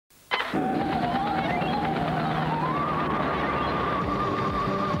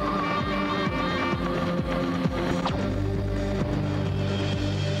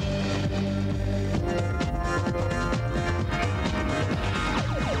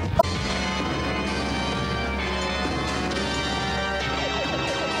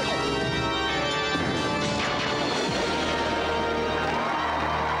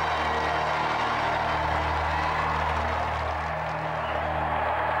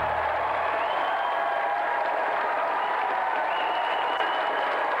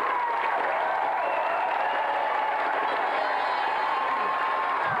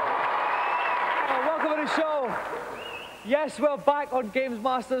Yes, we're back on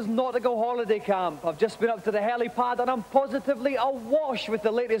Gamesmaster's Nautical Holiday Camp. I've just been up to the helipad and I'm positively awash with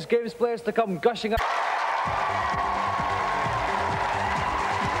the latest games players to come gushing up.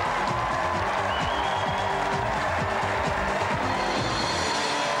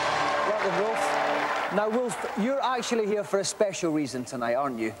 Welcome, Wolf. Now, Wolf, you're actually here for a special reason tonight,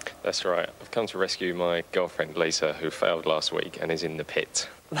 aren't you? That's right. I've come to rescue my girlfriend, Lisa, who failed last week and is in the pit.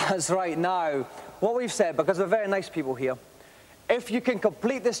 That's right. Now, what we've said, because we're very nice people here, if you can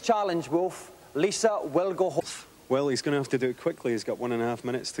complete this challenge, Wolf, Lisa will go home. Well, he's going to have to do it quickly. He's got 1.5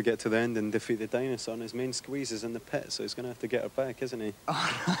 minutes to get to the end and defeat the dinosaur. And his main squeeze is in the pit, so he's going to have to get her back, isn't he? All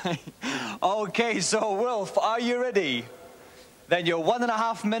right. OK, so, Wolf, are you ready? Then your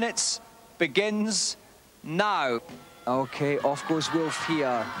 1.5 minutes begins now. OK, off goes Wolf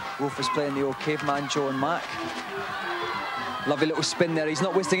here. Wolf is playing the old caveman Joe and Mac. Lovely little spin there. He's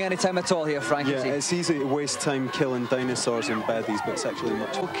not wasting any time at all here, Frank, is he? Yeah, it's easy to waste time killing dinosaurs and baddies, but it's actually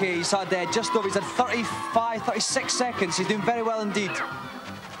much... OK, he's had just over, he's had 35, 36 seconds. He's doing very well indeed.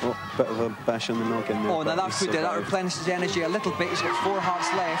 Oh, bit of a bash on the noggin there. Oh, now that's good there. That replenishes energy a little bit. He's got 4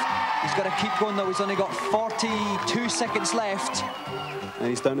 hearts left. He's got to keep going, though. He's only got 42 seconds left. And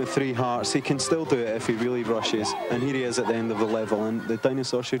he's down to 3 hearts. He can still do it if he really rushes. And here he is at the end of the level, and the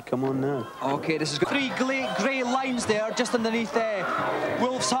dinosaur should come on now. OK, this is good. 3 grey lines there, just underneath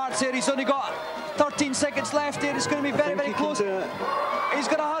Wolf's hearts here. He's only got 13 seconds left here. It's going to be very, very close. He's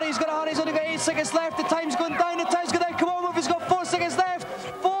got to hurry, he's got to hurry. He's only got 8 seconds left. The time's going down, the time's going down. Come on, Wolf, he's got 4 seconds left.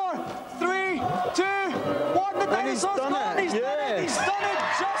 4, 3, 2, 1. The dinosaur's gone. He's done it. He's done it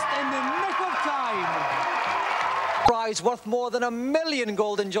just in the nick of time. Prize worth more than 1 million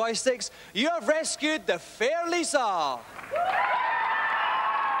golden joysticks. You have rescued the fair Lisa.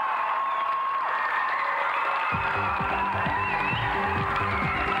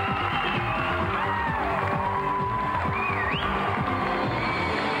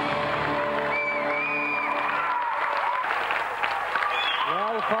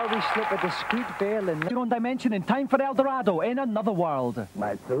 Well, while we slip a discreet veil in your own dimension in time for El Dorado in another world.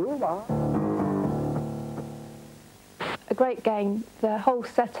 A great game. The whole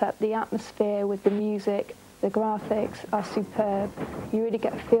setup, the atmosphere with the music, the graphics are superb. You really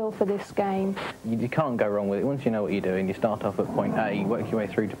get a feel for this game. You can't go wrong with it. Once you know what you're doing, you start off at point A, work your way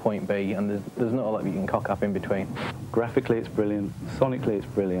through to point B, and there's not a lot you can cock up in between. Graphically it's brilliant, sonically it's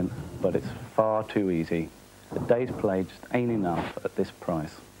brilliant, but it's far too easy. A day's play just ain't enough at this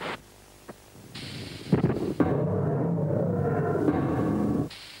price.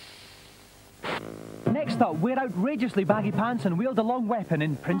 Next up, wear outrageously baggy pants and wield a long weapon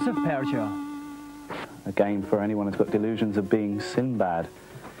in Prince of Persia. A game for anyone who's got delusions of being Sinbad.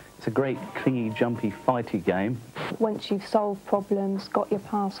 It's a great, clingy, jumpy, fighty game. Once you've solved problems, got your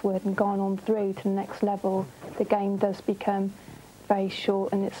password and gone on through to the next level, the game does become very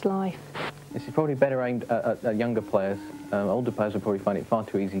short in its life. This is probably better aimed at younger players. Older players will probably find it far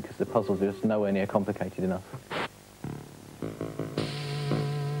too easy because the puzzles are just nowhere near complicated enough.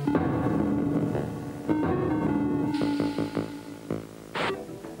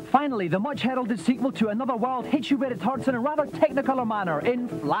 Finally, the much-heralded sequel to Another World hits you where it hurts in a rather technicolor manner in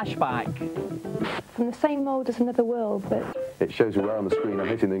Flashback. From the same mould as Another World, but... It shows me where on the screen I'm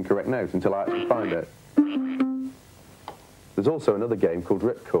hitting the incorrect note until I actually find it. There's also another game called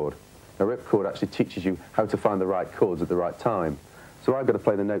Ripcord. Now, Ripcord actually teaches you how to find the right chords at the right time. So I've got to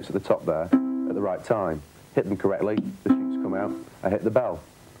play the notes at the top there at the right time. Hit them correctly, the chutes come out, I hit the bell.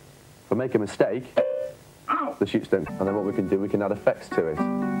 If I make a mistake, the chutes don't. And then what we can do, we can add effects to it,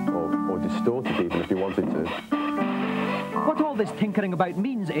 or distort it even if you wanted to. What all this tinkering about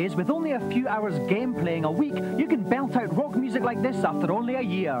means is, with only a few hours game playing a week, you can belt out rock music like this after only a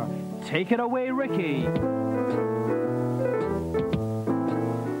year. Take it away, Ricky.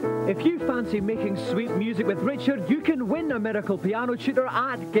 If you fancy making sweet music with Richard, you can win a miracle piano tutor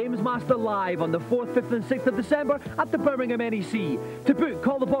at Gamesmaster Live on the 4th, 5th and 6th of December at the Birmingham NEC. To book,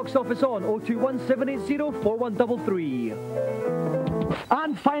 call the box office on 021 780 4133.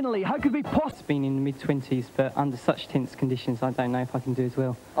 And finally, how could we possibly... Been in the mid-20s, but under such tense conditions, I don't know if I can do as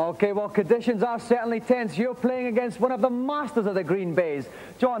well. OK, well, conditions are certainly tense. You're playing against one of the masters of the Green Bays.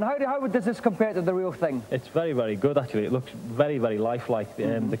 John, how does this compare to the real thing? It's very, very good, actually. It looks very, very lifelike.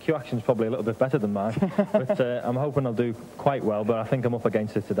 The cue action's probably a little bit better than mine, but I'm hoping I'll do quite well, but I think I'm up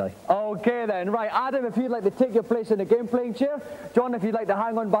against it today. OK, then. Right, Adam, if you'd like to take your place in the game-playing chair. John, if you'd like to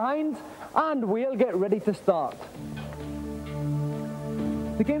hang on behind. And we'll get ready to start.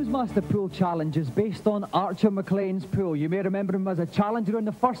 The Gamesmaster Pool Challenge is based on Archer McLean's pool. You may remember him as a challenger in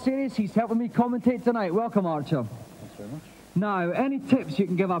the first series. He's helping me commentate tonight. Welcome, Archer. Thanks very much. Now, any tips you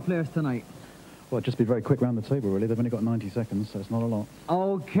can give our players tonight? Well, just be very quick round the table, really. They've only got 90 seconds, so it's not a lot.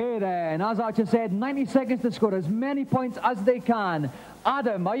 Okay, then. As Archer said, 90 seconds to score as many points as they can.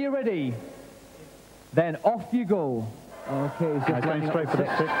 Adam, are you ready? Then off you go. Okay, he's just going straight for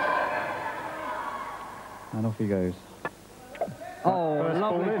the 6. And off he goes. Oh,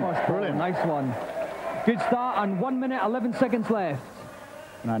 lovely first ball. Brilliant. Nice one. Good start, and 1 minute, 11 seconds left.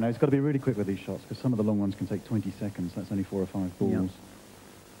 No, he's got to be really quick with these shots, because some of the long ones can take 20 seconds. That's only 4 or 5 balls. Yep.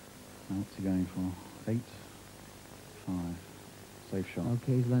 Now, what's he going for? 8, 5. Safe shot.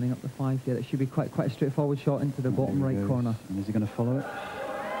 Okay, he's lining up the 5 here. It should be quite a straightforward shot into the bottom right corner. And is he going to follow it?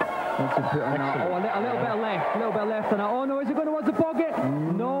 Wants to put on that. Oh, a little bit of left. A little bit of left on that. Oh, no, is it going towards the pocket?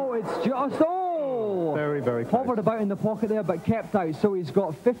 No, it's just... Oh! Very, very close. Hovered about in the pocket there, but kept out. So he's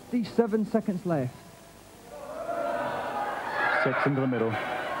got 57 seconds left. 6 into the middle.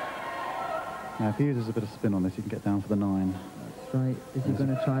 Now, if he uses a bit of spin on this, he can get down for the 9. That's right. Is he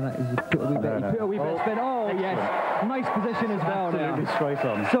going to try that? Is he put a wee bit? He put a wee bit of spin. Oh, excellent. Yes. Nice position as well. Absolutely there. Straight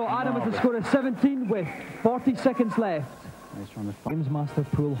on. So Adam has a score of 17 with 40 seconds left. He's trying to Gamesmaster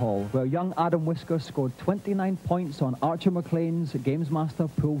Pool Hall, where young Adam Whisker scored 29 points on Archer McLean's Gamesmaster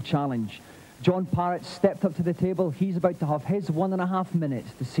Pool Challenge. John Parrot stepped up to the table. He's about to have his 1.5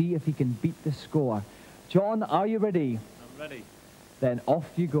 minutes to see if he can beat the score. John, are you ready? I'm ready. Then off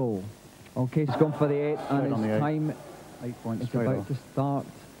you go. Okay, he's gone for the 8, and his time 8 points is about to start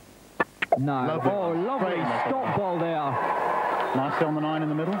now. Lovely. Oh, lovely stop ball there. Nicely on the 9 in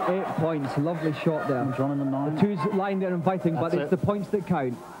the middle. 8 points, lovely shot there. And John in the 9. The 2's lying there inviting, but it's the points that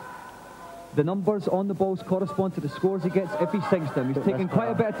count. The numbers on the balls correspond to the scores he gets if he sinks them. He's taking quite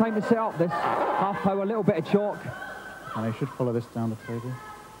a bit of time to set up this half power, a little bit of chalk. And he should follow this down the table.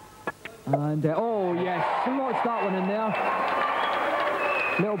 And, oh yes, slots that one in there.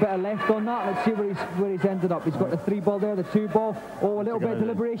 A little bit of left on that. Let's see where he's ended up. He's got the 3 ball there, the 2 ball. Oh, a little bit of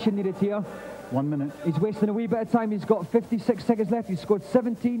deliberation needed here. 1 minute. He's wasting a wee bit of time. He's got 56 seconds left. He's scored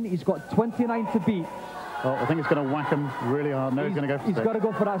 17. He's got 29 to beat. Well, I think it's going to whack him really hard. No, he's going to go for 6. He's got to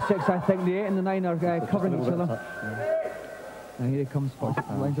go for that 6, I think. The 8 and the 9 are covering each other. Now here he comes,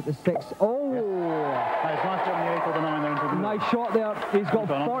 lines up the 6. Oh! Nice shot on the 8 or the 9 there into the nice shot there. He's got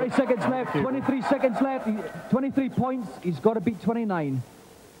 40 seconds left, 23 seconds left, 23 points. He's got to beat 29.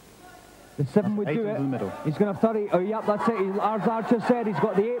 The 7 would do it. He's going to have 30. Oh, yep, that's it. As Archer said, he's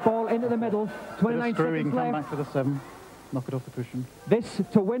got the 8 ball into the middle. 29 seconds he can left. Come back for the 7. Knock it off the cushion. This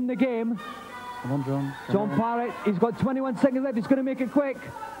to win the game. Come on, John. John Parrot. He's got 21 seconds left. He's going to make it quick.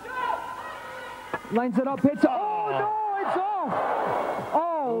 Lines it up. Hits it. Oh, no, it's off.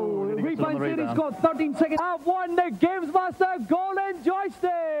 Oh, rebounds in. He's got 13 seconds. I've won the Gamesmaster Golden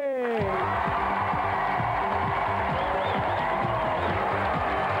Joystick.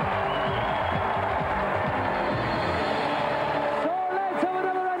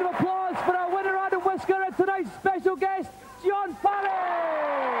 Tonight's special guest, John Parrot!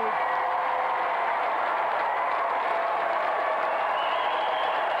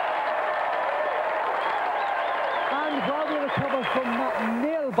 And while we recover from that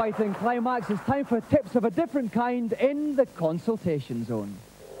nail-biting climax, it's time for tips of a different kind in the consultation zone.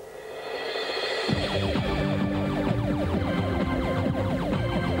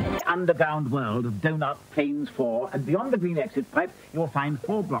 Underground world of Donut, Plains 4, and beyond the green exit pipe, you'll find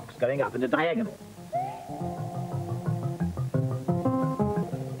 4 blocks going up in a diagonal.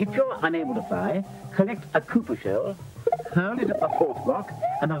 If you're unable to fly, collect a Cooper shell, hurl it at the 4th block,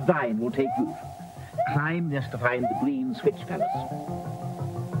 and a vine will take root. Climb this to find the green switch palace.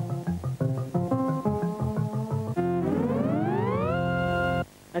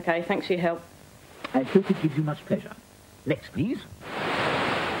 Okay, thanks for your help. I hope it gives you much pleasure. Next, please.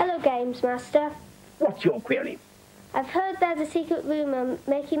 Hello, Gamesmaster. What's your query? I've heard there's a secret room on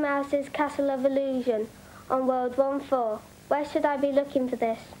Mickey Mouse's Castle of Illusion on World 1-4. Where should I be looking for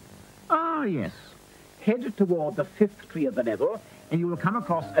this? Ah, yes. Head toward the 5th tree of the level, and you will come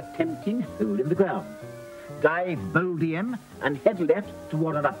across a tempting hole in the ground. Dive boldly in and head left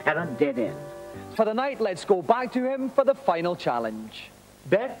toward an apparent dead end. For the night, let's go back to him for the final challenge.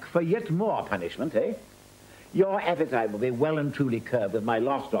 Back for yet more punishment, eh? Your appetite will be well and truly curbed with my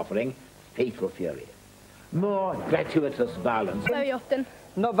last offering, Fatal Fury. More gratuitous violence. Very often.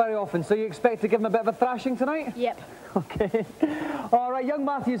 Not very often, so you expect to give him a bit of a thrashing tonight? Yep. Okay. All right, young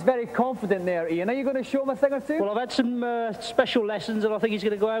Matthew's very confident there, Ian. Are you going to show him a thing or two? Well, I've had some special lessons, and I think he's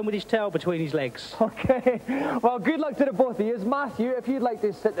going to go home with his tail between his legs. Okay. Well, good luck to the both of you. Matthew, if you'd like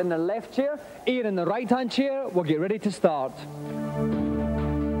to sit in the left chair, Ian in the right-hand chair, we'll get ready to start.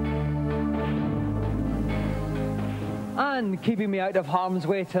 And keeping me out of harm's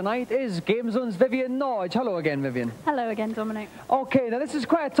way tonight is Game Zone's Vivian Nodge. Hello again, Vivian. Hello again, Dominic. Okay, now this is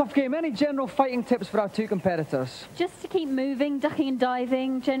quite a tough game. Any general fighting tips for our two competitors? Just to keep moving, ducking and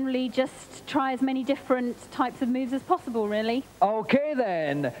diving. Generally, just try as many different types of moves as possible, really. Okay,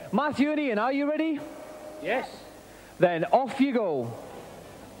 then. Matthew and Ian, are you ready? Yes. Then off you go.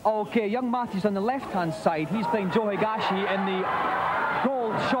 Okay, young Matthew's on the left-hand side. He's playing Joe Higashi in the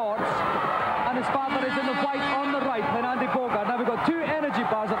gold shorts. And his father is in the white on the right, playing Andy Bogart. Now we've got two energy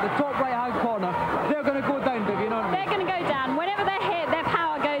bars at the top right-hand corner. They're going to go down, Vivian, aren't they? They're going to go down. Whenever they're hit, their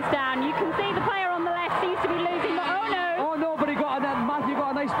power goes down. You can see the player on the left seems to be losing, but oh no! Oh no, but Matthew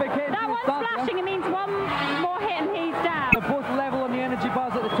got a nice big hit. That one's flashing. It means one more hit and he's down. They're both level on the energy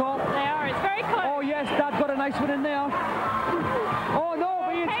bars at the top. They are. It's very close. Oh yes, Dad got a nice one in there. Oh no,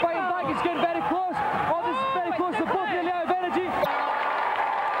 but Ian's fighting back. He's getting very close. Oh, this is very close. They're both nearly out of energy.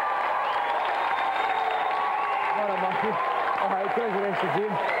 All right, close the rest of the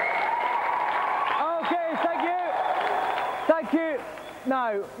game. Okay, thank you. Thank you.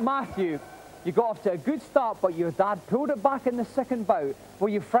 Now, Matthew, you got off to a good start, but your dad pulled it back in the second bout. Were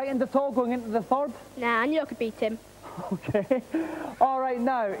you frightened at all going into the third? Nah, I knew I could beat him. Okay. All right,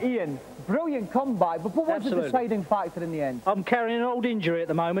 now, Ian, brilliant comeback, but what was the deciding factor in the end? I'm carrying an old injury at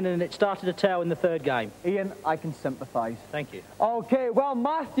the moment, and it started to tell in the third game. Ian, I can sympathise. Thank you. Okay, well,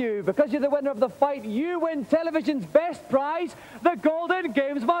 Matthew, because you're the winner of the fight, you win television's best prize, the Golden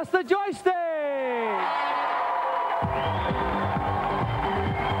Gamesmaster joystick!